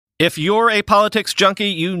If you're a politics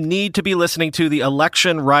junkie, you need to be listening to the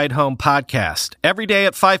Election Ride Home podcast. Every day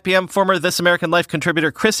at 5 p.m., former This American Life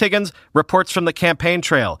contributor Chris Higgins reports from the campaign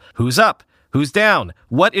trail. Who's up? Who's down?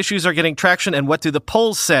 What issues are getting traction, and what do the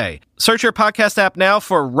polls say? Search your podcast app now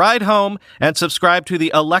for Ride Home and subscribe to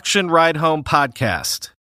the Election Ride Home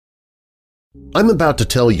podcast. I'm about to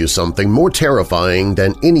tell you something more terrifying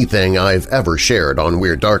than anything I've ever shared on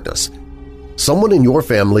Weird Darkness. Someone in your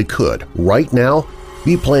family could, right now,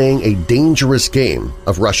 be playing a dangerous game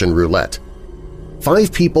of Russian roulette.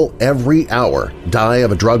 5 people every hour die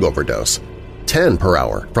of a drug overdose, 10 per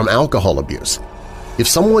hour from alcohol abuse. If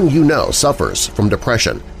someone you know suffers from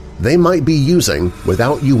depression, they might be using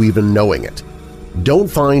without you even knowing it. Don't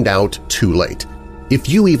find out too late. If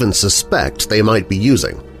you even suspect they might be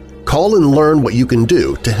using, call and learn what you can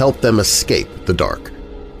do to help them escape the dark.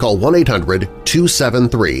 Call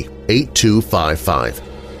 1-800-273-8255.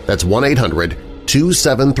 That's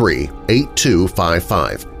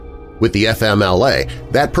 1-800-273-8255. With the FMLA,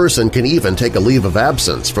 that person can even take a leave of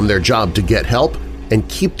absence from their job to get help and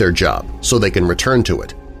keep their job so they can return to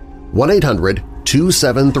it.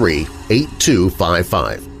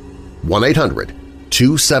 1-800-273-8255.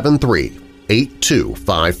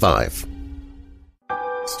 1-800-273-8255.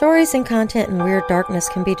 Stories and content in Weird Darkness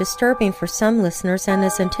can be disturbing for some listeners and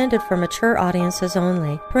is intended for mature audiences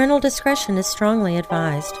only. Parental discretion is strongly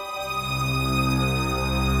advised.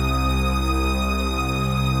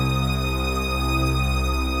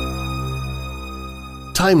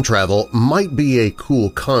 Time travel might be a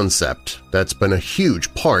cool concept that's been a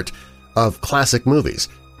huge part of classic movies,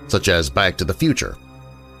 such as Back to the Future.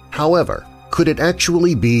 However, could it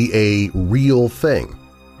actually be a real thing?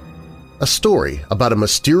 A story about a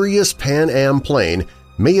mysterious Pan Am plane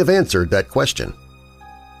may have answered that question.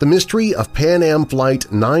 The mystery of Pan Am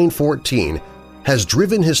Flight 914 has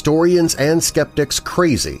driven historians and skeptics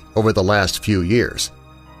crazy over the last few years.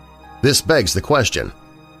 This begs the question,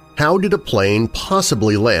 how did a plane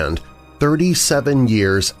possibly land 37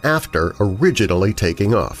 years after originally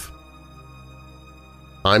taking off?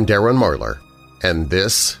 I'm Darren Marlar, and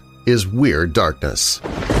this is Weird Darkness.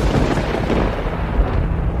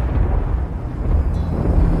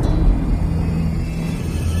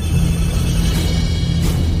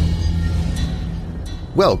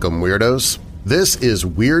 Welcome, Weirdos! This is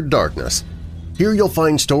Weird Darkness. Here you'll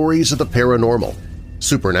find stories of the paranormal,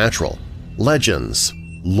 supernatural, legends,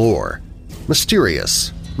 lore,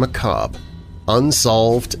 mysterious, macabre,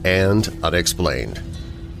 unsolved, and unexplained.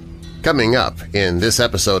 Coming up in this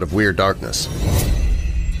episode of Weird Darkness.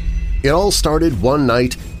 It all started one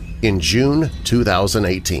night in June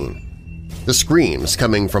 2018. The screams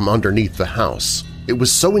coming from underneath the house. It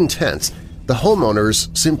was so intense, the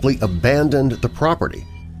homeowners simply abandoned the property.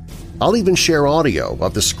 I'll even share audio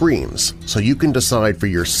of the screams so you can decide for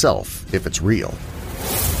yourself if it's real.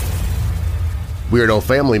 Weirdo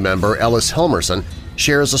family member Ellis Helmerson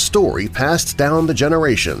shares a story passed down the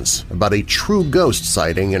generations about a true ghost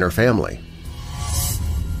sighting in her family.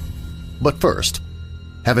 But first,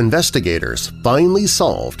 have investigators finally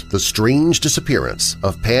solved the strange disappearance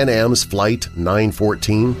of Pan Am's Flight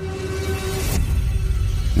 914?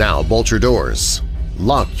 Now bolt your doors,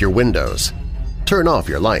 lock your windows, turn off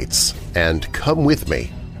your lights, and come with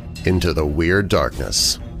me into the Weird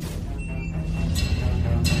Darkness.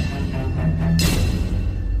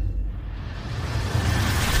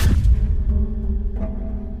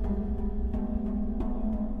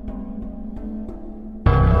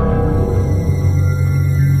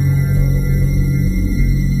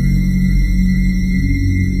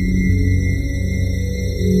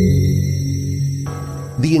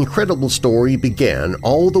 The incredible story began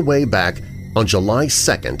all the way back on July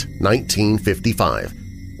 2, 1955,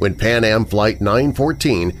 when Pan Am Flight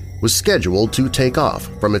 914 was scheduled to take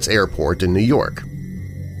off from its airport in New York.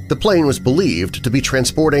 The plane was believed to be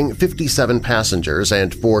transporting 57 passengers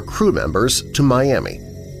and 4 crew members to Miami.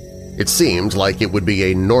 It seemed like it would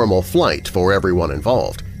be a normal flight for everyone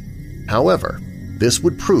involved. However, this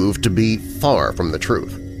would prove to be far from the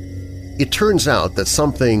truth. It turns out that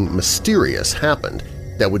something mysterious happened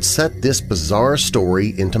that would set this bizarre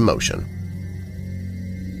story into motion.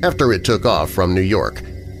 After it took off from New York,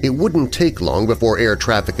 it wouldn't take long before air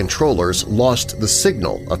traffic controllers lost the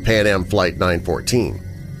signal of Pan Am Flight 914.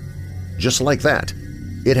 Just like that,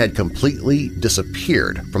 it had completely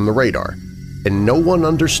disappeared from the radar, and no one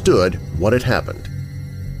understood what had happened.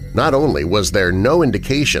 Not only was there no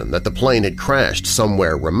indication that the plane had crashed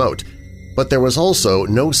somewhere remote, but there was also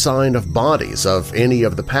no sign of bodies of any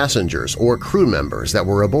of the passengers or crew members that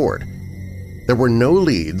were aboard. There were no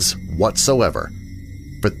leads whatsoever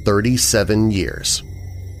for 37 years.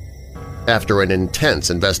 After an intense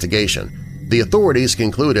investigation, the authorities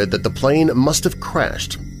concluded that the plane must have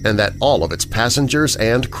crashed and that all of its passengers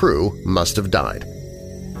and crew must have died.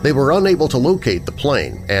 They were unable to locate the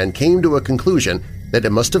plane and came to a conclusion that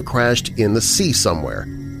it must have crashed in the sea somewhere,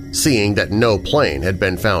 seeing that no plane had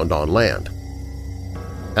been found on land.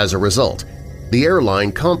 As a result, the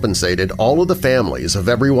airline compensated all of the families of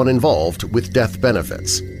everyone involved with death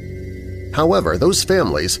benefits. However, those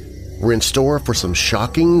families were in store for some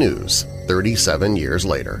shocking news 37 years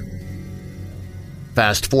later.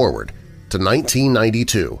 Fast forward to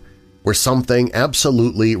 1992, where something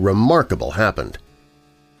absolutely remarkable happened.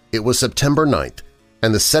 It was September 9th,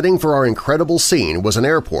 and the setting for our incredible scene was an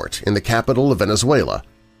airport in the capital of Venezuela,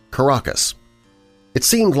 Caracas. It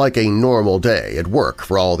seemed like a normal day at work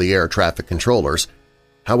for all the air traffic controllers.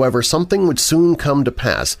 However, something would soon come to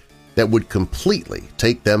pass that would completely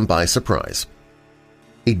take them by surprise.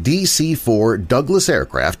 A DC-4 Douglas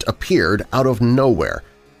aircraft appeared out of nowhere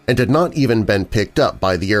and had not even been picked up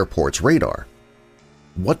by the airport's radar.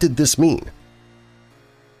 What did this mean?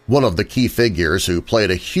 One of the key figures who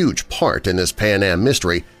played a huge part in this Pan Am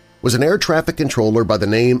mystery was an air traffic controller by the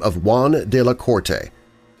name of Juan de la Corte.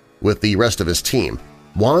 With the rest of his team,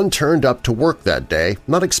 Juan turned up to work that day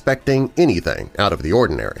not expecting anything out of the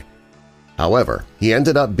ordinary. However, he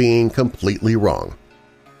ended up being completely wrong.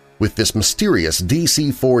 With this mysterious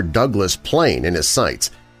DC-4 Douglas plane in his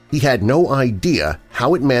sights, he had no idea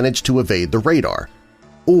how it managed to evade the radar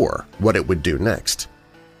or what it would do next.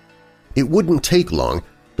 It wouldn't take long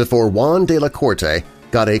before Juan de la Corte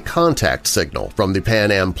got a contact signal from the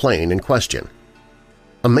Pan Am plane in question.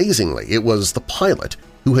 Amazingly, it was the pilot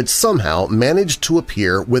who had somehow managed to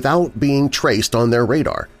appear without being traced on their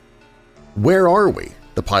radar. "Where are we?"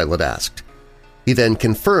 the pilot asked. He then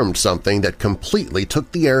confirmed something that completely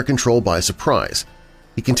took the air control by surprise.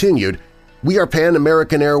 He continued, "We are Pan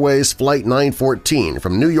American Airways Flight 914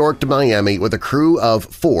 from New York to Miami with a crew of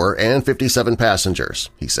 4 and 57 passengers,"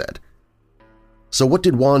 he said. So what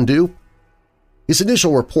did Juan do? His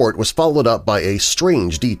initial report was followed up by a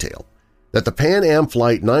strange detail, that the Pan Am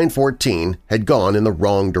Flight 914 had gone in the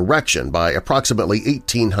wrong direction by approximately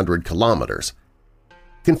 1,800 kilometers.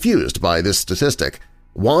 Confused by this statistic,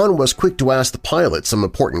 Juan was quick to ask the pilot some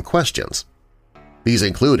important questions. These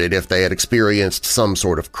included if they had experienced some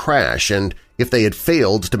sort of crash and if they had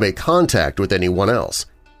failed to make contact with anyone else.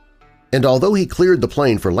 And although he cleared the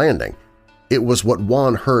plane for landing, it was what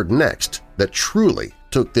Juan heard next that truly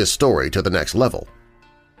took this story to the next level.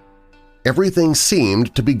 Everything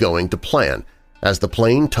seemed to be going to plan as the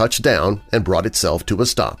plane touched down and brought itself to a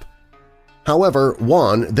stop. However,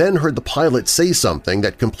 Juan then heard the pilot say something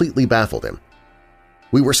that completely baffled him.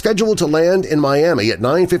 "We were scheduled to land in Miami at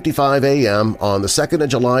 9:55 a.m. on the 2nd of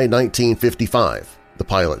July, 1955, the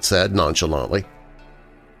pilot said nonchalantly.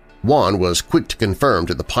 Juan was quick to confirm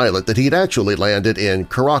to the pilot that he had actually landed in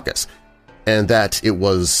Caracas and that it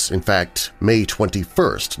was, in fact, May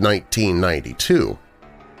 21st, 1992.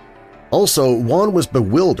 Also, Juan was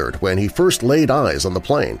bewildered when he first laid eyes on the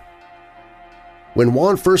plane. When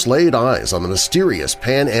Juan first laid eyes on the mysterious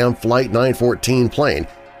Pan Am Flight 914 plane,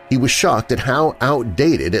 he was shocked at how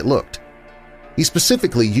outdated it looked. He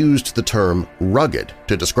specifically used the term rugged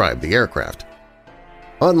to describe the aircraft.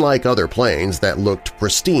 Unlike other planes that looked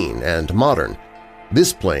pristine and modern,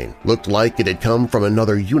 this plane looked like it had come from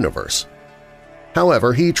another universe.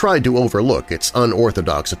 However, he tried to overlook its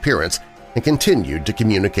unorthodox appearance and continued to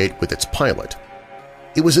communicate with its pilot.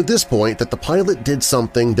 It was at this point that the pilot did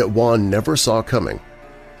something that Juan never saw coming.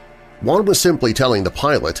 Juan was simply telling the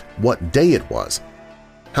pilot what day it was.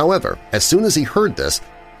 However, as soon as he heard this,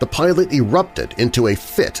 the pilot erupted into a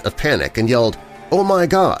fit of panic and yelled, "Oh my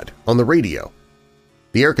God!" on the radio.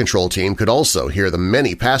 The air control team could also hear the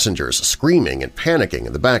many passengers screaming and panicking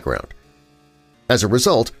in the background. As a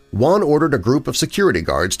result, Juan ordered a group of security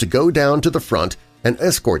guards to go down to the front and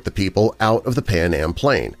escort the people out of the Pan Am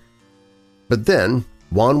plane. But then,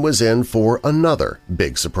 Juan was in for another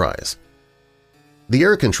big surprise. The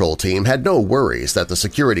air control team had no worries that the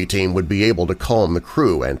security team would be able to calm the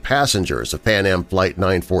crew and passengers of Pan Am Flight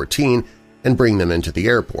 914 and bring them into the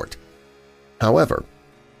airport. However,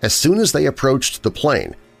 as soon as they approached the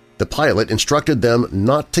plane, the pilot instructed them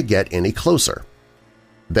not to get any closer.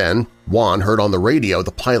 Then, Juan heard on the radio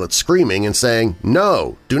the pilot screaming and saying,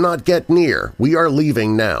 "No, do not get near, we are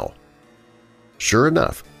leaving now." Sure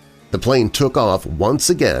enough, the plane took off once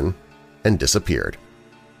again and disappeared.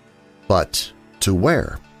 But to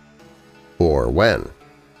where? Or when?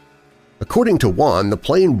 According to Juan, the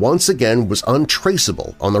plane once again was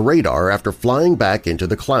untraceable on the radar after flying back into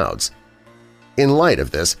the clouds. In light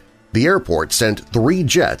of this, the airport sent 3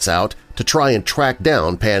 jets out to try and track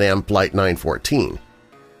down Pan Am Flight 914.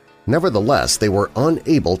 Nevertheless, they were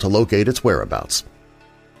unable to locate its whereabouts.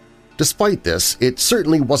 Despite this, it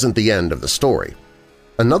certainly wasn't the end of the story.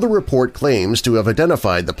 Another report claims to have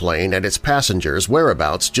identified the plane and its passengers'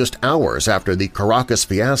 whereabouts just hours after the Caracas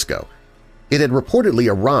fiasco. It had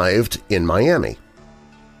reportedly arrived in Miami.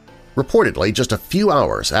 Reportedly, just a few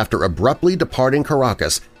hours after abruptly departing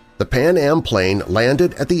Caracas, the Pan Am plane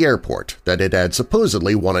landed at the airport that it had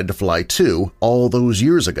supposedly wanted to fly to all those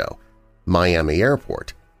years ago, Miami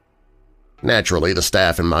Airport. Naturally, the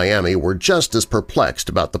staff in Miami were just as perplexed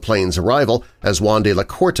about the plane's arrival as Juan de la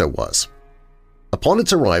Corte was. Upon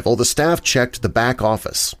its arrival, the staff checked the back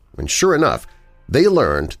office, and sure enough, they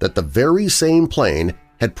learned that the very same plane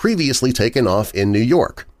had previously taken off in New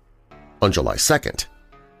York on July 2nd,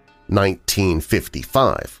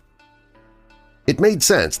 1955. It made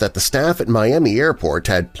sense that the staff at Miami Airport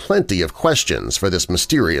had plenty of questions for this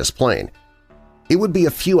mysterious plane. It would be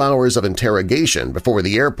a few hours of interrogation before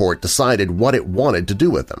the airport decided what it wanted to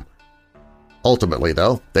do with them. Ultimately,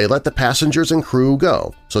 though, they let the passengers and crew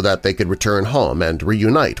go so that they could return home and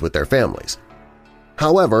reunite with their families.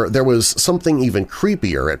 However, there was something even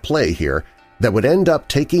creepier at play here that would end up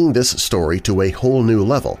taking this story to a whole new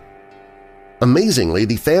level. Amazingly,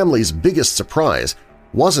 the family's biggest surprise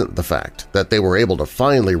wasn't the fact that they were able to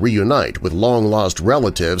finally reunite with long-lost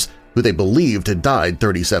relatives who they believed had died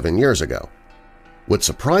 37 years ago. What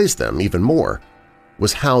surprised them even more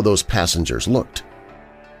was how those passengers looked.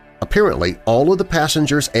 Apparently, all of the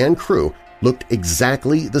passengers and crew looked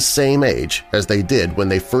exactly the same age as they did when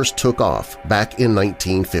they first took off back in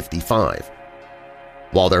 1955.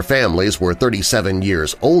 While their families were 37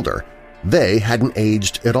 years older, they hadn't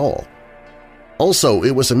aged at all. Also,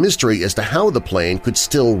 it was a mystery as to how the plane could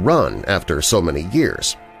still run after so many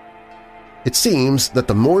years. It seems that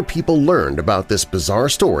the more people learned about this bizarre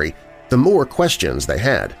story, the more questions they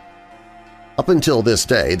had. Up until this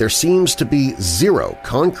day, there seems to be zero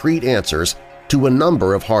concrete answers to a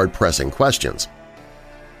number of hard-pressing questions.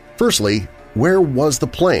 Firstly, where was the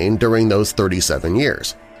plane during those 37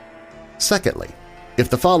 years? Secondly, if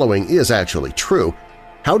the following is actually true,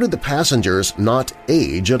 how did the passengers not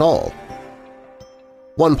age at all?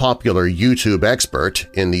 One popular YouTube expert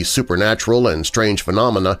in the supernatural and strange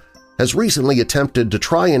phenomena has recently attempted to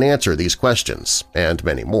try and answer these questions, and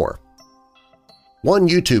many more. One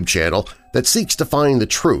YouTube channel that seeks to find the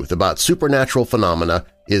truth about supernatural phenomena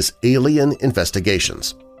is Alien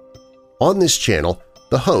Investigations. On this channel,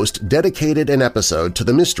 the host dedicated an episode to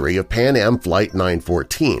the mystery of Pan Am Flight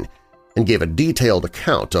 914 and gave a detailed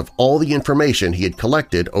account of all the information he had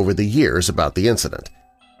collected over the years about the incident.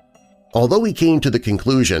 Although he came to the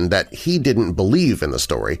conclusion that he didn't believe in the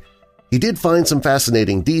story, he did find some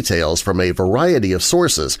fascinating details from a variety of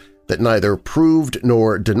sources that neither proved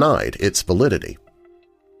nor denied its validity.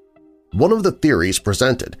 One of the theories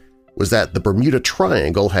presented was that the Bermuda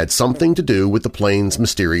Triangle had something to do with the plane's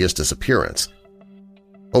mysterious disappearance.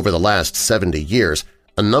 Over the last 70 years,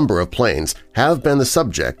 a number of planes have been the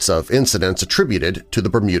subjects of incidents attributed to the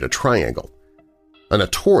Bermuda Triangle. A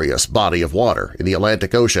notorious body of water in the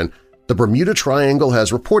Atlantic Ocean, the Bermuda Triangle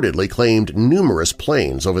has reportedly claimed numerous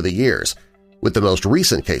planes over the years, with the most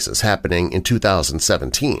recent cases happening in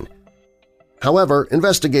 2017. However,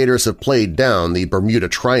 investigators have played down the Bermuda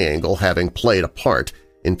Triangle having played a part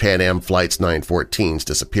in Pan Am Flight 914's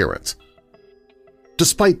disappearance.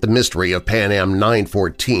 Despite the mystery of Pan Am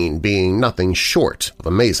 914 being nothing short of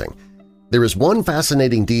amazing, there is one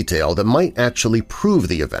fascinating detail that might actually prove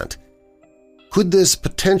the event. Could this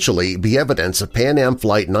potentially be evidence of Pan Am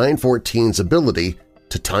Flight 914's ability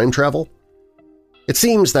to time travel? It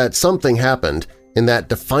seems that something happened in that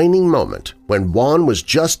defining moment when Juan was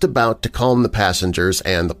just about to calm the passengers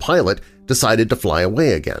and the pilot decided to fly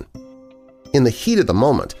away again. In the heat of the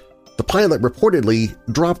moment, the pilot reportedly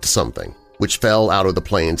dropped something which fell out of the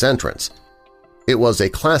plane's entrance. It was a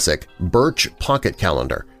classic Birch pocket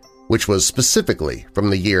calendar, which was specifically from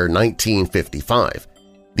the year 1955,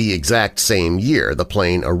 the exact same year the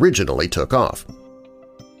plane originally took off.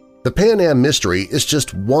 The Pan Am mystery is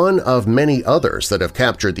just one of many others that have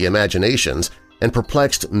captured the imaginations and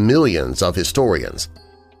perplexed millions of historians.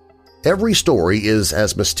 Every story is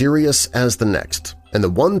as mysterious as the next, and the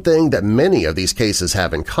one thing that many of these cases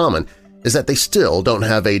have in common is that they still don't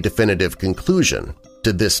have a definitive conclusion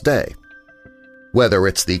to this day. Whether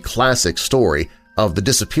it's the classic story of the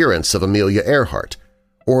disappearance of Amelia Earhart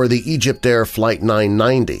or the Egyptair Flight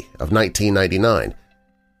 990 of 1999,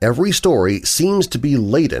 every story seems to be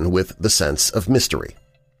laden with the sense of mystery.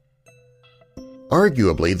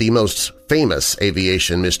 Arguably the most famous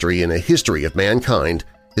aviation mystery in the history of mankind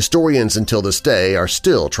Historians until this day are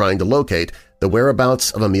still trying to locate the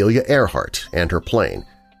whereabouts of Amelia Earhart and her plane.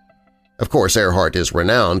 Of course, Earhart is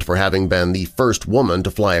renowned for having been the first woman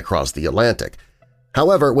to fly across the Atlantic.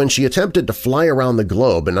 However, when she attempted to fly around the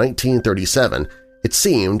globe in 1937, it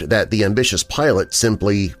seemed that the ambitious pilot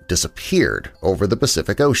simply disappeared over the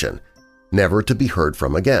Pacific Ocean, never to be heard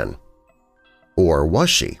from again. Or was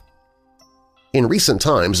she? In recent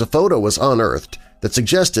times, a photo was unearthed that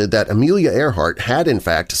suggested that Amelia Earhart had in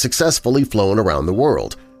fact successfully flown around the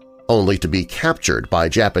world, only to be captured by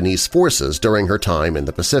Japanese forces during her time in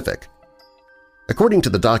the Pacific. According to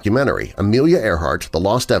the documentary Amelia Earhart, The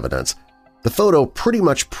Lost Evidence, the photo pretty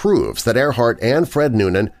much proves that Earhart and Fred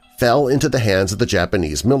Noonan fell into the hands of the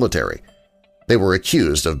Japanese military. They were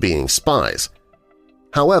accused of being spies.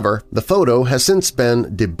 However, the photo has since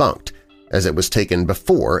been debunked, as it was taken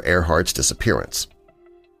before Earhart's disappearance.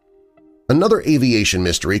 Another aviation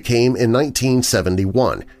mystery came in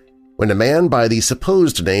 1971, when a man by the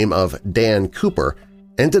supposed name of Dan Cooper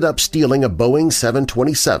ended up stealing a Boeing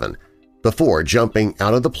 727 before jumping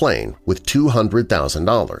out of the plane with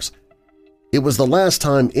 $200,000. It was the last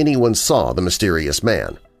time anyone saw the mysterious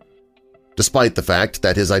man. Despite the fact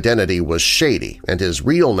that his identity was shady and his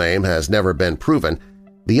real name has never been proven,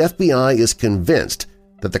 the FBI is convinced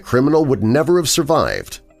that the criminal would never have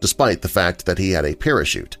survived despite the fact that he had a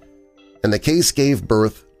parachute, and the case gave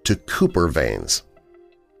birth to Cooper veins.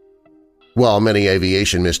 While many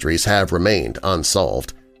aviation mysteries have remained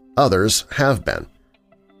unsolved, others have been.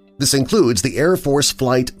 This includes the Air Force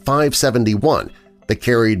Flight 571 that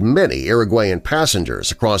carried many Uruguayan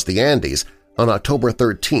passengers across the Andes on October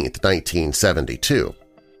 13, 1972.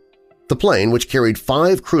 The plane, which carried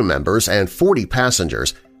 5 crew members and 40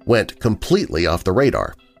 passengers, went completely off the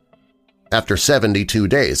radar. After 72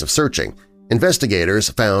 days of searching, investigators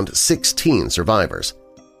found 16 survivors.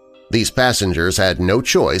 These passengers had no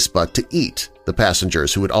choice but to eat the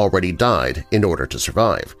passengers who had already died in order to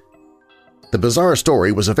survive. The bizarre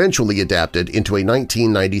story was eventually adapted into a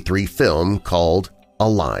 1993 film called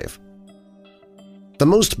Alive. The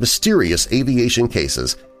most mysterious aviation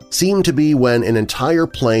cases seem to be when an entire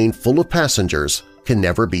plane full of passengers can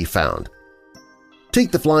never be found.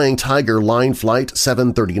 Take the Flying Tiger Line Flight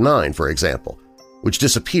 739, for example, which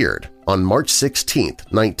disappeared on March 16,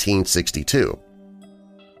 1962.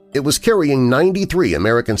 It was carrying 93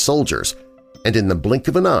 American soldiers and in the blink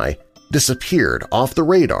of an eye disappeared off the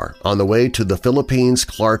radar on the way to the Philippines'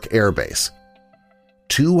 Clark Air Base.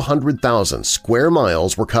 200,000 square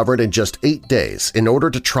miles were covered in just 8 days in order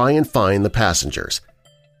to try and find the passengers,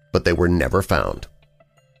 but they were never found.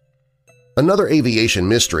 Another aviation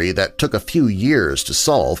mystery that took a few years to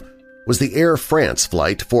solve was the Air France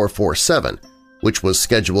Flight 447, which was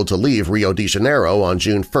scheduled to leave Rio de Janeiro on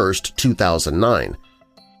June 1, 2009.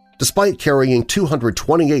 Despite carrying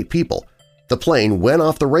 228 people, the plane went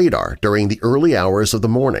off the radar during the early hours of the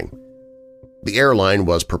morning. The airline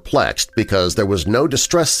was perplexed because there was no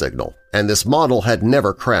distress signal and this model had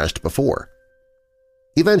never crashed before.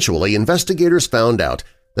 Eventually, investigators found out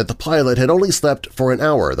that the pilot had only slept for an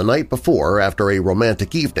hour the night before after a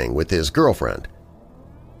romantic evening with his girlfriend.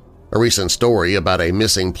 A recent story about a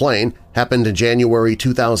missing plane happened in January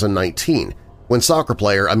 2019 when soccer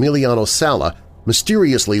player Emiliano Sala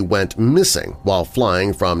mysteriously went missing while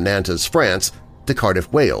flying from Nantes, France to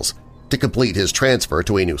Cardiff, Wales, to complete his transfer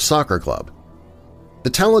to a new soccer club. The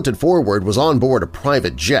talented forward was on board a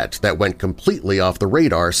private jet that went completely off the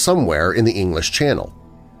radar somewhere in the English Channel.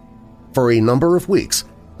 For a number of weeks,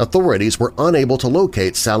 authorities were unable to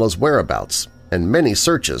locate Sala's whereabouts, and many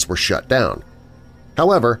searches were shut down.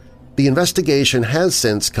 However, the investigation has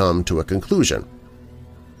since come to a conclusion.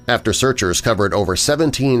 After searchers covered over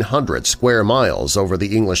 1,700 square miles over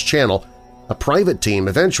the English Channel, a private team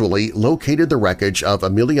eventually located the wreckage of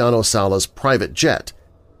Emiliano Sala's private jet.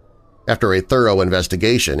 After a thorough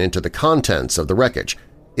investigation into the contents of the wreckage,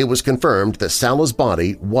 it was confirmed that Sala's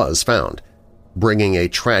body was found, bringing a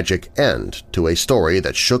tragic end to a story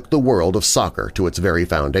that shook the world of soccer to its very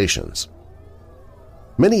foundations.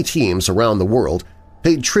 Many teams around the world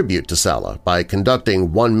paid tribute to Sala by conducting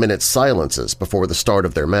 1-minute silences before the start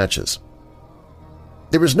of their matches.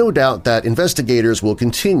 There is no doubt that investigators will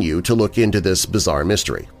continue to look into this bizarre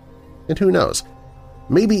mystery. And who knows,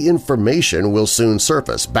 maybe information will soon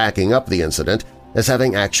surface backing up the incident as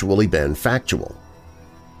having actually been factual.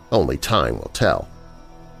 Only time will tell.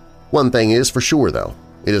 One thing is for sure, though,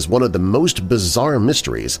 it is one of the most bizarre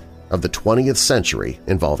mysteries of the 20th century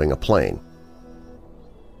involving a plane.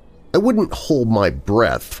 I wouldn't hold my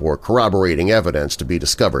breath for corroborating evidence to be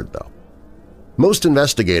discovered, though. Most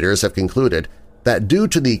investigators have concluded that due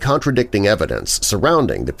to the contradicting evidence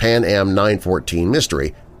surrounding the Pan Am 914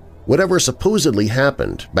 mystery, whatever supposedly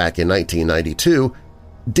happened back in 1992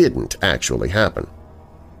 didn't actually happen.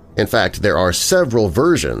 In fact, there are several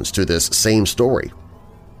versions to this same story.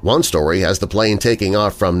 One story has the plane taking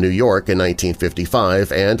off from New York in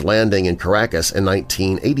 1955 and landing in Caracas in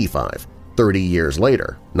 1985, 30 years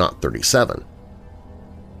later, not 37.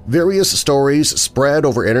 Various stories spread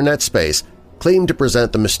over internet space claim to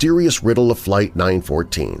present the mysterious riddle of Flight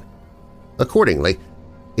 914. Accordingly,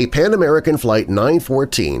 a Pan American Flight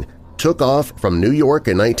 914 took off from New York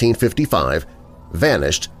in 1955,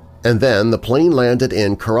 vanished, and then the plane landed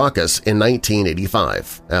in Caracas in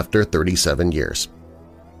 1985 after 37 years.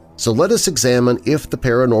 So let us examine if the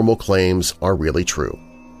paranormal claims are really true.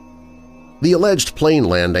 The alleged plane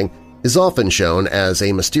landing is often shown as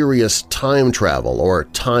a mysterious time travel or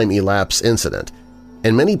time elapse incident,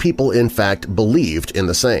 and many people in fact believed in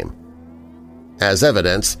the same. As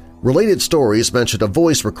evidence, related stories mentioned a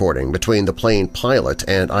voice recording between the plane pilot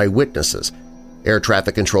and eyewitnesses, air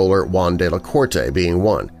traffic controller Juan de la Corte being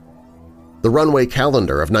one. The runway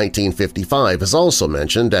calendar of 1955 is also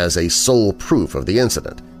mentioned as a sole proof of the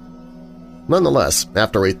incident. Nonetheless,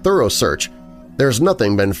 after a thorough search, there's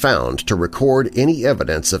nothing been found to record any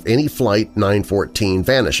evidence of any Flight 914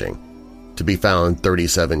 vanishing, to be found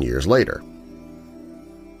 37 years later.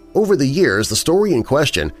 Over the years, the story in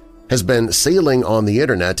question has been sailing on the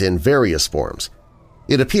internet in various forms.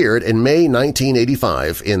 It appeared in May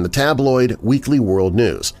 1985 in the tabloid Weekly World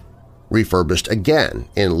News, refurbished again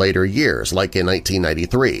in later years like in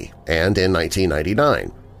 1993 and in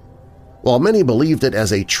 1999. While many believed it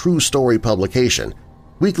as a true story publication,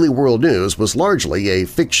 Weekly World News was largely a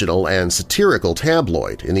fictional and satirical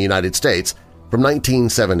tabloid in the United States from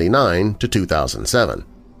 1979 to 2007.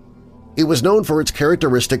 It was known for its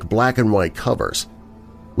characteristic black-and-white covers.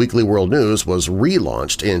 Weekly World News was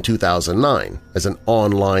relaunched in 2009 as an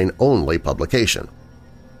online-only publication.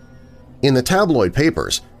 In the tabloid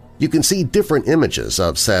papers, you can see different images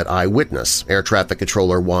of said eyewitness, air traffic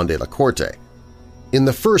controller Juan de la Corte. In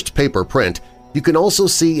the first paper print, you can also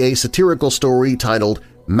see a satirical story titled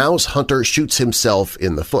 "Mouse Hunter Shoots Himself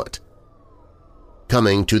in the Foot."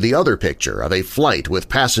 Coming to the other picture of a flight with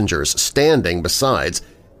passengers standing besides,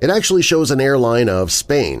 it actually shows an airline of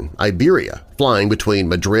Spain, Iberia, flying between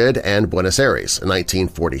Madrid and Buenos Aires in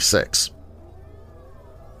 1946.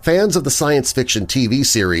 Fans of the science fiction TV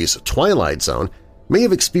series Twilight Zone may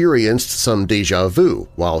have experienced some déjà vu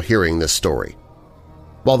while hearing this story.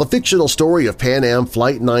 While the fictional story of Pan Am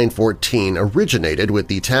Flight 914 originated with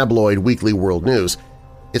the tabloid Weekly World News,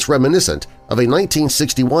 it's reminiscent of a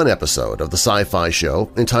 1961 episode of the sci-fi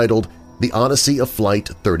show entitled The Odyssey of Flight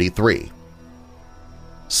 33.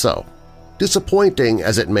 So, disappointing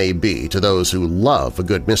as it may be to those who love a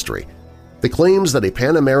good mystery, the claims that a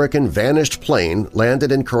Pan American vanished plane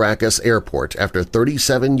landed in Caracas Airport after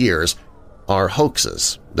 37 years are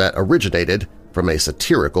hoaxes that originated from a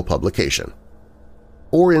satirical publication.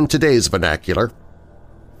 Or in today's vernacular,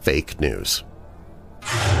 fake news.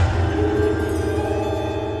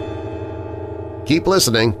 Keep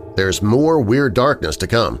listening, there's more Weird Darkness to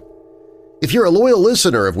come. If you're a loyal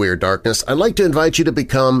listener of Weird Darkness, I'd like to invite you to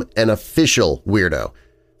become an official weirdo.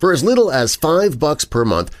 For as little as $5 per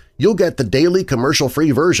month, you'll get the daily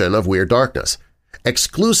commercial-free version of Weird Darkness,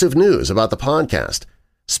 exclusive news about the podcast,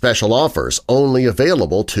 special offers only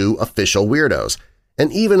available to official weirdos,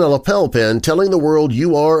 and even a lapel pin telling the world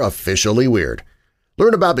you are officially weird.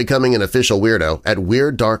 Learn about becoming an official weirdo at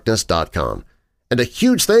WeirdDarkness.com. And a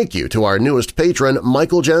huge thank you to our newest patron,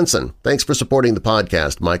 Michael Jensen. Thanks for supporting the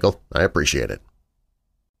podcast, Michael. I appreciate it.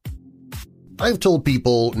 I've told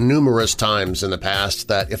people numerous times in the past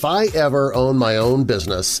that if I ever own my own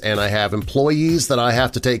business and I have employees that I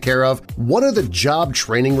have to take care of, one of the job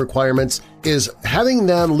training requirements is having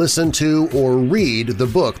them listen to or read the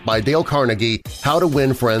book by Dale Carnegie, How to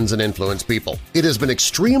Win Friends and Influence People. It has been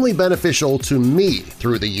extremely beneficial to me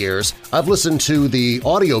through the years. I've listened to the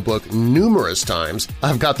audiobook numerous times.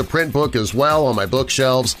 I've got the print book as well on my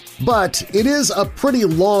bookshelves, but it is a pretty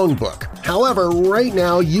long book. However, right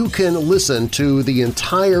now you can listen to the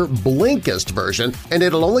entire Blinkist version and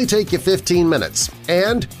it'll only take you 15 minutes.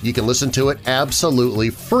 And you can listen to it absolutely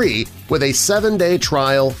free with a 7-day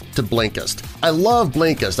trial to Blinkist. I love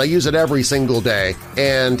Blinkist. I use it every single day,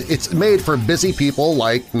 and it's made for busy people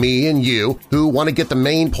like me and you who want to get the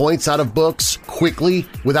main points out of books quickly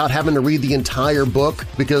without having to read the entire book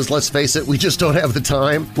because, let's face it, we just don't have the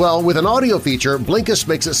time. Well, with an audio feature, Blinkist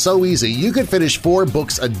makes it so easy you could finish 4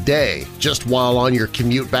 books a day just while on your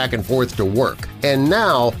commute back and forth to work. And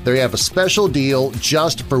now they have a special deal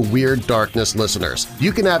just for Weird Darkness listeners.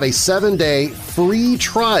 You can have a 7-day free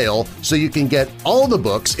trial so you can get all the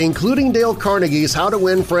books, including Dale Carnegie's How to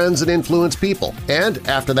Win Friends and Influence People. And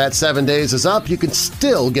after that 7 days is up, you can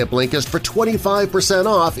still get Blinkist for 25%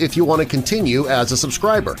 off if you want to continue as a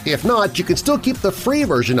subscriber. If not, you can still keep the free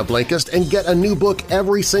version of Blinkist and get a new book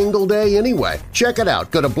every single day anyway. Check it out.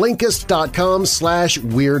 Go to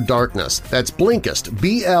Blinkist.com/WeirdDarkness. That's Blinkist,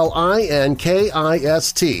 Blinkist,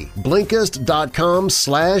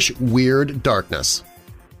 Blinkist.com/WeirdDarkness.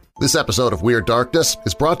 This episode of Weird Darkness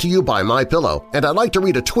is brought to you by MyPillow, and I'd like to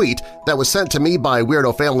read a tweet that was sent to me by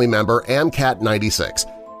Weirdo family member AmCat96.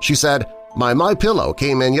 She said, "My MyPillow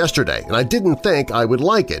came in yesterday, and I didn't think I would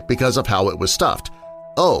like it because of how it was stuffed.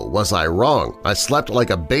 Oh, was I wrong? I slept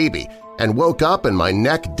like a baby and woke up and my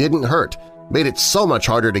neck didn't hurt. Made it so much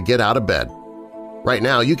harder to get out of bed." Right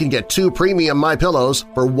now, you can get 2 premium MyPillows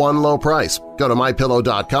for one low price. Go to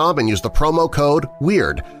MyPillow.com and use the promo code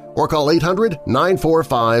WEIRD or call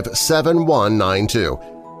 800-945-7192.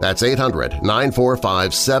 That's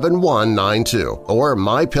 800-945-7192 or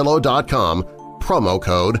MyPillow.com, promo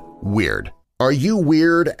code WEIRD. Are you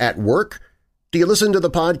weird at work? Do you listen to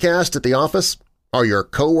the podcast at the office? Are your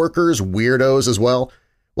coworkers weirdos as well?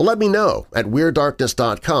 Well, let me know at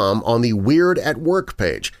WeirdDarkness.com on the Weird at Work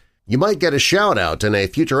page. You might get a shout-out in a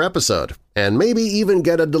future episode, and maybe even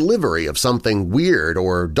get a delivery of something weird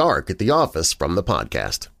or dark at the office from the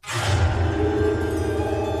podcast.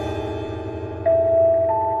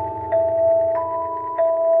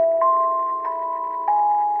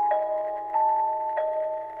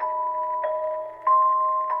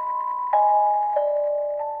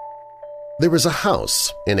 There is a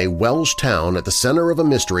house in a Welsh town at the center of a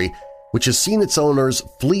mystery which has seen its owners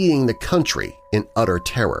fleeing the country in utter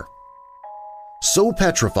terror. So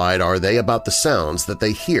petrified are they about the sounds that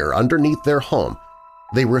they hear underneath their home,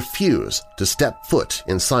 they refuse to step foot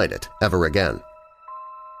inside it ever again.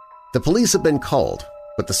 The police have been called,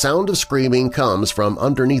 but the sound of screaming comes from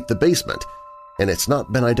underneath the basement, and it's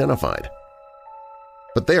not been identified.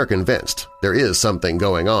 But they are convinced there is something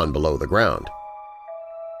going on below the ground.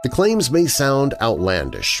 The claims may sound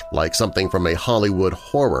outlandish, like something from a Hollywood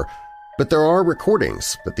horror, but there are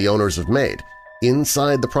recordings that the owners have made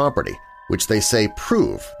inside the property which they say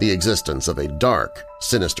prove the existence of a dark,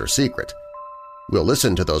 sinister secret. We'll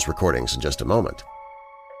listen to those recordings in just a moment.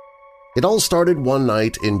 It all started one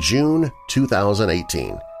night in June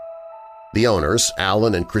 2018. The owners,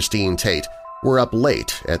 Alan and Christine Tate, were up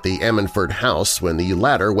late at the Ammanford house when the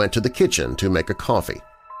latter went to the kitchen to make a coffee.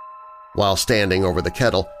 While standing over the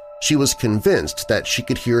kettle, she was convinced that she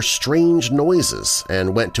could hear strange noises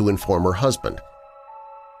and went to inform her husband.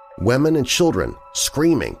 Women and children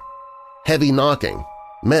screaming, heavy knocking,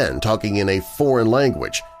 men talking in a foreign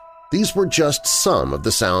language. These were just some of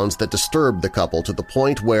the sounds that disturbed the couple to the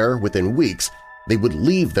point where, within weeks, they would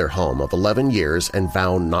leave their home of 11 years and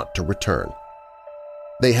vow not to return.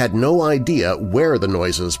 They had no idea where the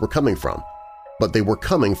noises were coming from, but they were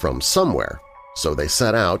coming from somewhere, so they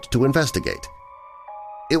set out to investigate.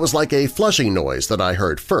 "It was like a flushing noise that I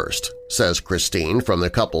heard first," says Christine from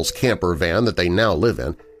the couple's camper van that they now live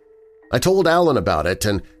in. "I told Alan about it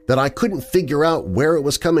and that I couldn't figure out where it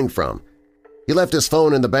was coming from. He left his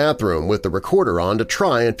phone in the bathroom with the recorder on to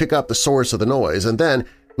try and pick up the source of the noise, and then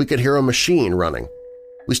we could hear a machine running.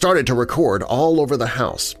 We started to record all over the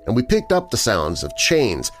house, and we picked up the sounds of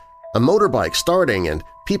chains, a motorbike starting, and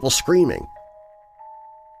people screaming."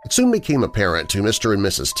 It soon became apparent to Mr. and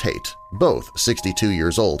Mrs. Tate, both 62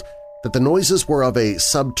 years old, that the noises were of a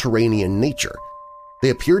subterranean nature. They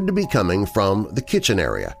appeared to be coming from the kitchen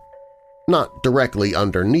area. Not directly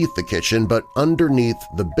underneath the kitchen, but underneath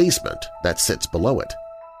the basement that sits below it.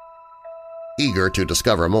 Eager to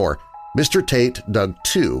discover more, Mr. Tate dug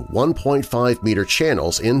 2 1.5-meter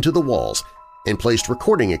channels into the walls and placed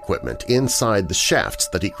recording equipment inside the shafts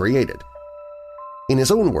that he created. In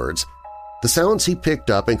his own words, the sounds he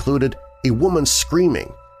picked up included a woman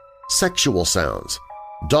screaming, sexual sounds,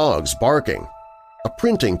 dogs barking, a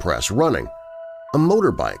printing press running, a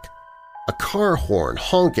motorbike, a car horn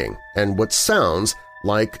honking, and what sounds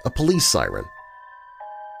like a police siren.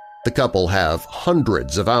 The couple have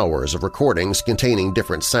hundreds of hours of recordings containing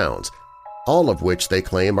different sounds, all of which they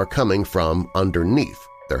claim are coming from underneath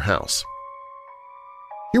their house.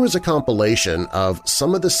 Here is a compilation of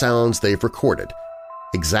some of the sounds they've recorded,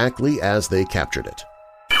 exactly as they captured it.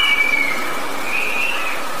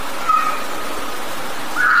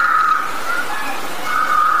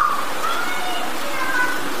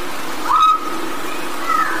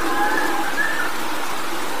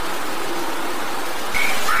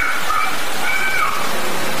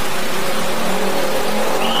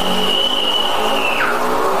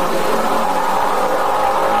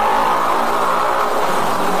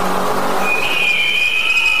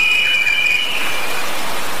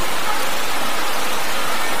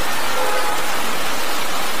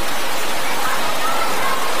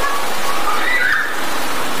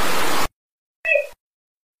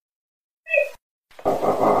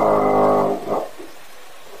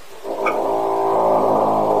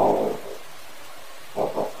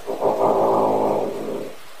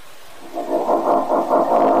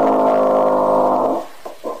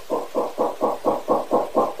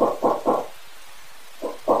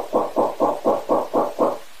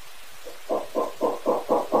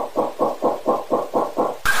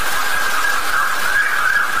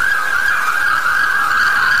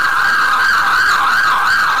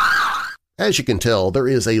 As you can tell, there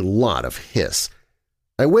is a lot of hiss.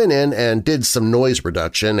 I went in and did some noise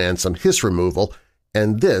reduction and some hiss removal,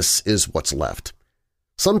 and this is what's left.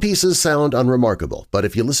 Some pieces sound unremarkable, but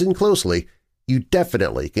if you listen closely, you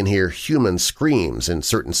definitely can hear human screams in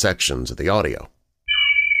certain sections of the audio.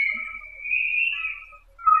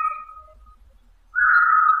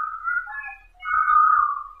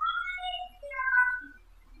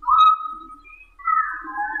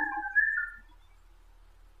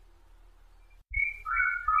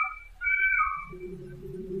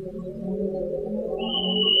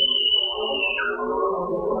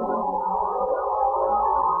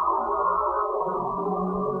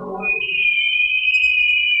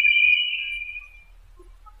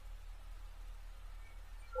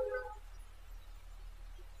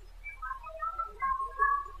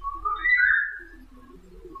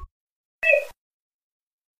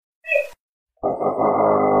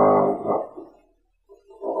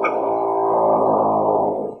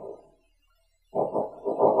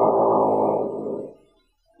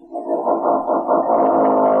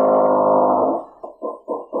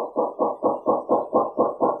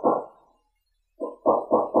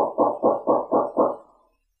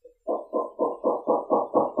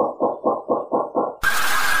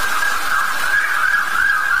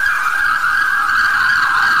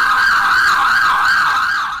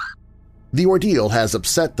 The ordeal has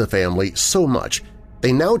upset the family so much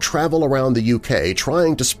they now travel around the UK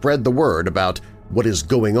trying to spread the word about what is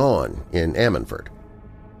going on in Ammanford.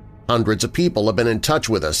 Hundreds of people have been in touch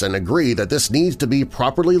with us and agree that this needs to be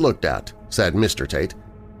properly looked at, said Mr. Tate.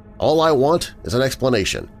 All I want is an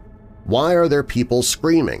explanation. Why are there people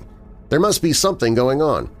screaming? There must be something going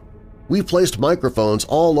on. We placed microphones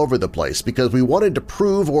all over the place because we wanted to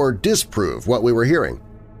prove or disprove what we were hearing.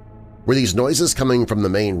 Were these noises coming from the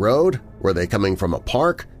main road? Were they coming from a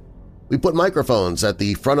park? We put microphones at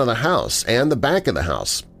the front of the house and the back of the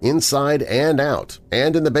house, inside and out,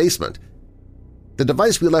 and in the basement. The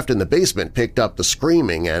device we left in the basement picked up the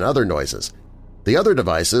screaming and other noises. The other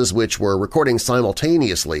devices, which were recording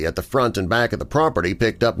simultaneously at the front and back of the property,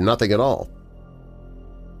 picked up nothing at all.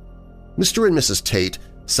 Mr. and Mrs. Tate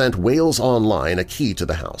sent Wales Online a key to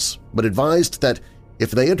the house, but advised that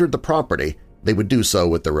if they entered the property, they would do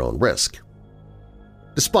so at their own risk.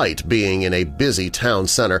 Despite being in a busy town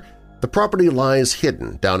center, the property lies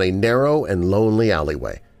hidden down a narrow and lonely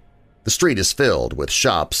alleyway. The street is filled with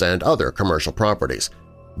shops and other commercial properties,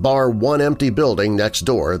 bar one empty building next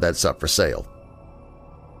door that's up for sale.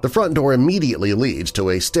 The front door immediately leads to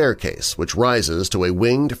a staircase which rises to a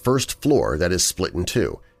winged first floor that is split in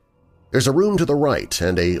two. There's a room to the right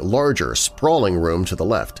and a larger, sprawling room to the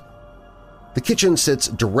left. The kitchen sits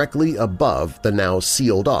directly above the now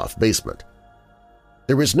sealed-off basement.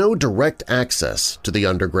 There is no direct access to the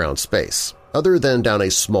underground space, other than down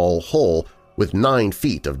a small hole with 9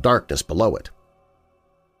 feet of darkness below it.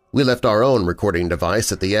 We left our own recording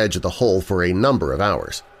device at the edge of the hole for a number of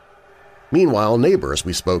hours. Meanwhile, neighbors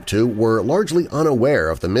we spoke to were largely unaware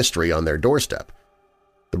of the mystery on their doorstep.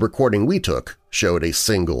 The recording we took showed a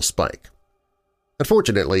single spike.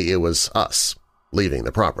 Unfortunately, it was us leaving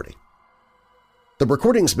the property. The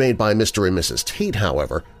recordings made by Mr. and Mrs. Tate,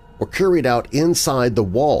 however, were carried out inside the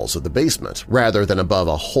walls of the basement rather than above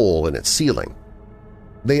a hole in its ceiling.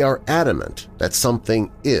 They are adamant that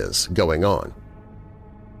something is going on.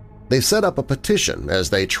 They've set up a petition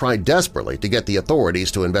as they try desperately to get the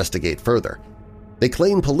authorities to investigate further. They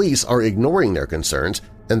claim police are ignoring their concerns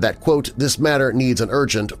and that, quote, this matter needs an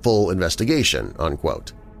urgent, full investigation,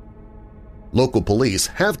 unquote. Local police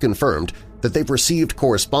have confirmed that they've received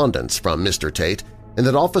correspondence from Mr. Tate and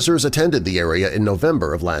that officers attended the area in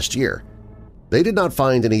November of last year. They did not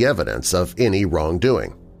find any evidence of any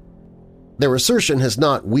wrongdoing. Their assertion has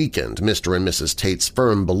not weakened Mr. and Mrs. Tate's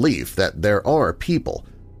firm belief that there are people,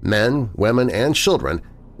 men, women, and children,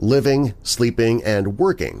 living, sleeping, and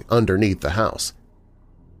working underneath the house.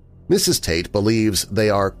 Mrs. Tate believes they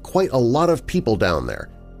are quite a lot of people down there,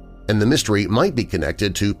 and the mystery might be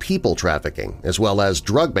connected to people trafficking as well as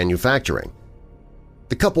drug manufacturing.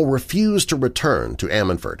 The couple refuse to return to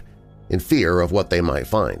Ammanford in fear of what they might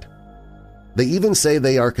find. They even say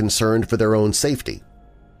they are concerned for their own safety.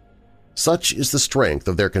 Such is the strength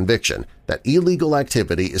of their conviction that illegal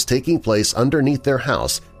activity is taking place underneath their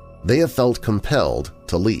house, they have felt compelled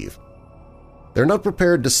to leave. They're not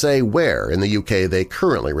prepared to say where in the UK they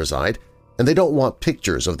currently reside, and they don't want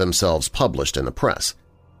pictures of themselves published in the press.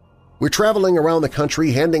 "We're traveling around the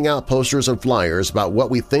country handing out posters and flyers about what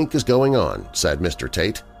we think is going on," said Mr.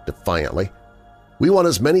 Tate defiantly. "We want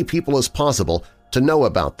as many people as possible to know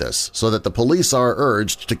about this so that the police are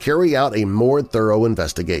urged to carry out a more thorough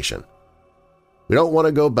investigation. We don't want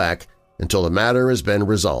to go back until the matter has been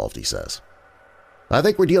resolved," he says. "I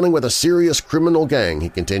think we're dealing with a serious criminal gang," he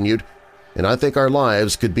continued, "and I think our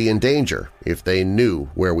lives could be in danger if they knew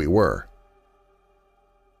where we were."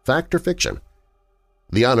 Fact or fiction?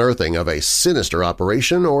 The unearthing of a sinister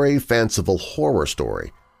operation or a fanciful horror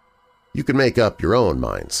story? You can make up your own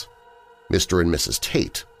minds. Mr. and Mrs.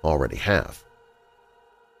 Tate already have.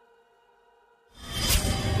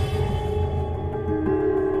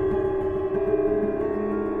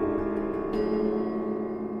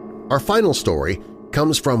 Our final story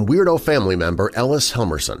comes from Weirdo family member Ellis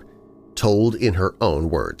Helmerson, told in her own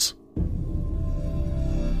words.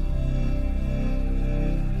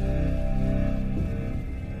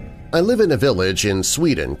 I live in a village in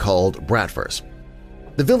Sweden called Bratfors.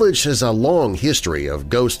 The village has a long history of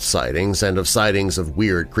ghost sightings and of sightings of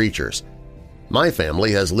weird creatures. My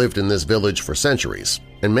family has lived in this village for centuries,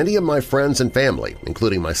 and many of my friends and family,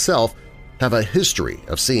 including myself, have a history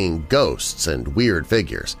of seeing ghosts and weird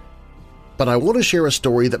figures. But I want to share a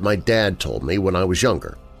story that my dad told me when I was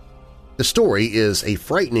younger. The story is a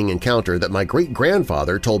frightening encounter that my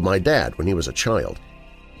great-grandfather told my dad when he was a child.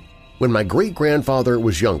 When my great-grandfather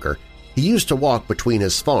was younger, he used to walk between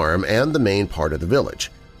his farm and the main part of the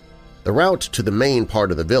village. The route to the main part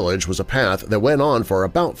of the village was a path that went on for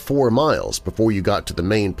about 4 miles before you got to the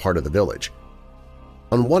main part of the village.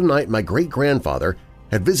 On one night, my great-grandfather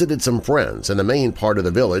had visited some friends in the main part of the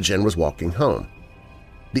village and was walking home.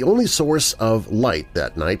 The only source of light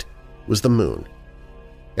that night was the moon.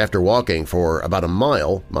 After walking for about a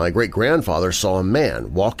mile, my great-grandfather saw a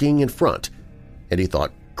man walking in front, and he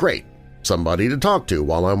thought, "Great, somebody to talk to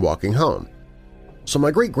while I'm walking home." So my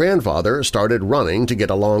great-grandfather started running to get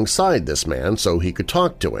alongside this man so he could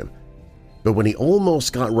talk to him. But when he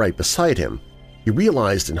almost got right beside him, he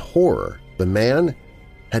realized in horror the man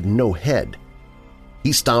had no head.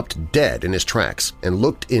 He stopped dead in his tracks and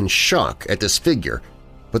looked in shock at this figure,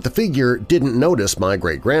 but the figure didn't notice my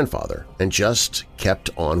great-grandfather and just kept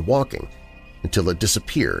on walking until it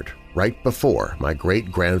disappeared right before my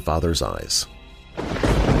great-grandfather's eyes.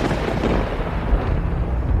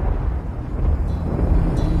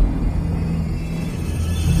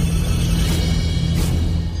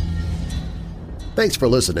 Thanks for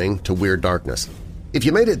listening to Weird Darkness. If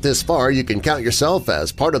you made it this far, you can count yourself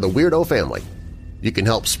as part of the Weirdo family. You can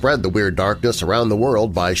help spread the Weird Darkness around the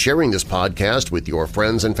world by sharing this podcast with your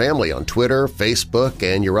friends and family on Twitter, Facebook,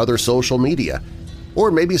 and your other social media,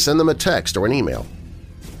 or maybe send them a text or an email.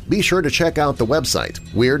 Be sure to check out the website,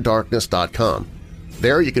 WeirdDarkness.com.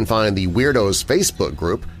 There you can find the Weirdos Facebook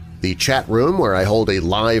group, the chat room where I hold a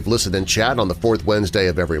live listen-in chat on the 4th Wednesday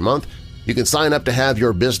of every month. You can sign up to have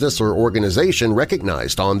your business or organization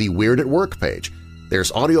recognized on the Weird at Work page.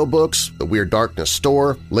 There's audiobooks, the Weird Darkness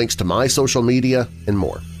store, links to my social media, and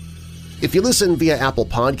more. If you listen via Apple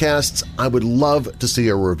Podcasts, I would love to see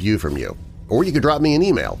a review from you, or you can drop me an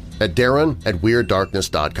email at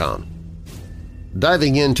darren@weirddarkness.com.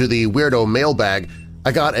 Diving into the Weirdo mailbag,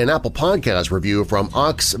 I got an Apple Podcast review from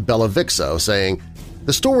Ox Bellavixo saying,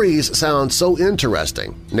 "The stories sound so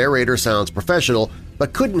interesting. Narrator sounds professional,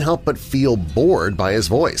 but couldn't help but feel bored by his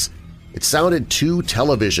voice. It sounded too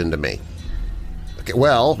television to me." Okay,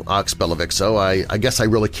 well, Ox Bellavixo, I guess I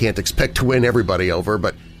really can't expect to win everybody over,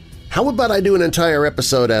 but how about I do an entire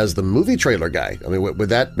episode as the movie trailer guy? I mean, would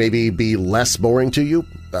that maybe be less boring to you?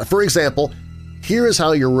 For example, here is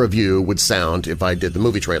how your review would sound if I did the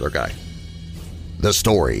movie trailer guy. "The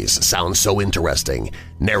stories sound so interesting.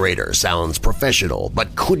 Narrator sounds professional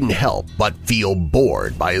but couldn't help but feel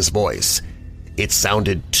bored by his voice. It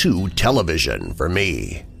sounded too television for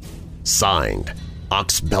me. Signed,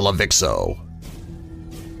 Ox Bellavixo.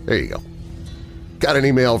 There you go. Got an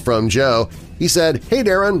email from Joe. He said, "Hey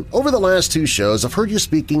Darren, over the last 2 shows I've heard you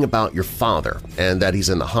speaking about your father and that he's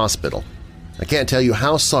in the hospital. I can't tell you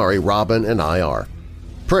how sorry Robin and I are.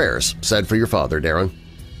 Prayers said for your father, Darren.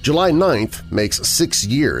 July 9th makes 6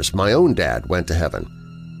 years my own dad went to heaven.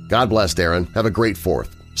 God bless, Darren. Have a great 4th.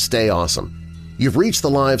 Stay awesome. You've reached the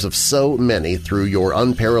lives of so many through your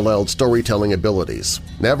unparalleled storytelling abilities.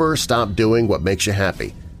 Never stop doing what makes you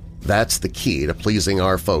happy. That's the key to pleasing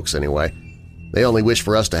our folks anyway. They only wish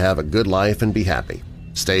for us to have a good life and be happy.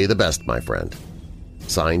 Stay the best, my friend."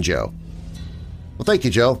 Signed, Joe. Well, thank you,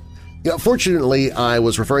 Joe. Fortunately, I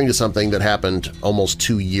was referring to something that happened almost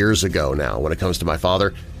 2 years ago now when it comes to my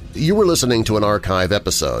father. You were listening to an archive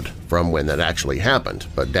episode from when that actually happened,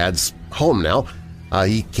 but Dad's home now.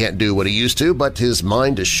 He can't do what he used to, but his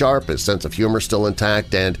mind is sharp, his sense of humor still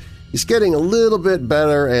intact, and he's getting a little bit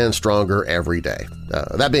better and stronger every day.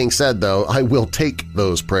 That being said, though, I will take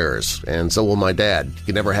those prayers, and so will my dad. You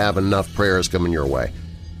can never have enough prayers coming your way.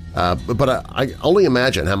 But I only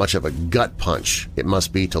imagine how much of a gut punch it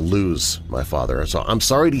must be to lose my father. So I'm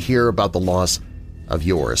sorry to hear about the loss of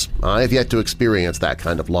yours. I have yet to experience that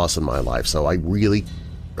kind of loss in my life, so I really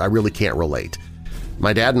can't relate.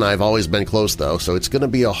 My dad and I have always been close, though, so it's going to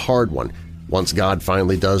be a hard one once God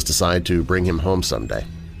finally does decide to bring him home someday.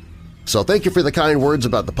 So thank you for the kind words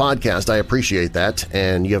about the podcast. I appreciate that,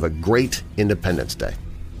 and you have a great Independence Day.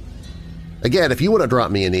 Again, if you want to drop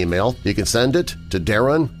me an email, you can send it to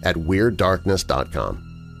darren@weirddarkness.com.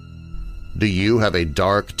 Do you have a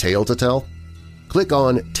dark tale to tell? Click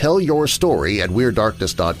on Tell Your Story at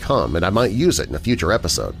WeirdDarkness.com and I might use it in a future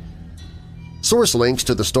episode. Source links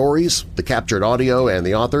to the stories, the captured audio, and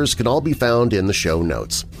the authors can all be found in the show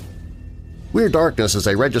notes. Weird Darkness is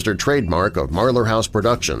a registered trademark of Marlar House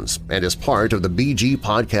Productions and is part of the BG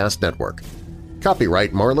Podcast Network.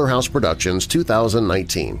 Copyright Marlar House Productions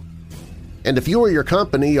 2019. And if you or your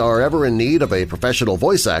company are ever in need of a professional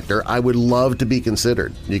voice actor, I would love to be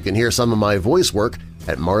considered. You can hear some of my voice work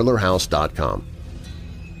at marlarhouse.com.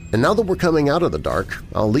 And now that we're coming out of the dark,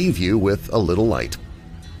 I'll leave you with a little light.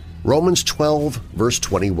 Romans 12, verse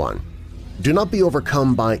 21. Do not be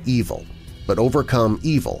overcome by evil, but overcome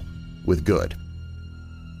evil with good.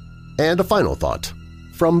 And a final thought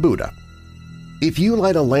from Buddha. If you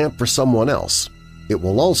light a lamp for someone else, it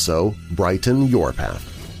will also brighten your path.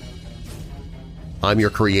 I'm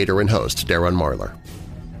your creator and host, Darren Marlar.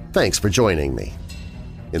 Thanks for joining me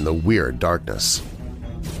in the Weird Darkness.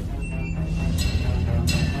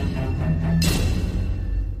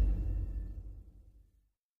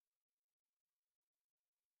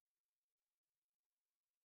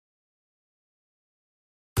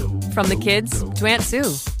 From the kids to Aunt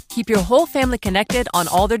Sue, keep your whole family connected on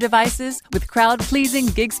all their devices with crowd-pleasing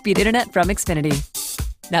gig-speed internet from Xfinity.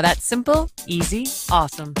 Now that's simple, easy,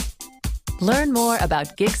 awesome. Learn more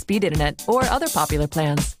about gig-speed internet or other popular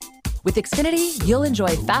plans. With Xfinity, you'll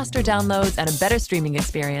enjoy faster downloads and a better streaming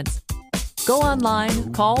experience. Go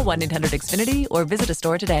online, call 1-800-XFINITY or visit a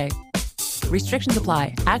store today. Restrictions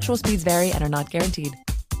apply. Actual speeds vary and are not guaranteed.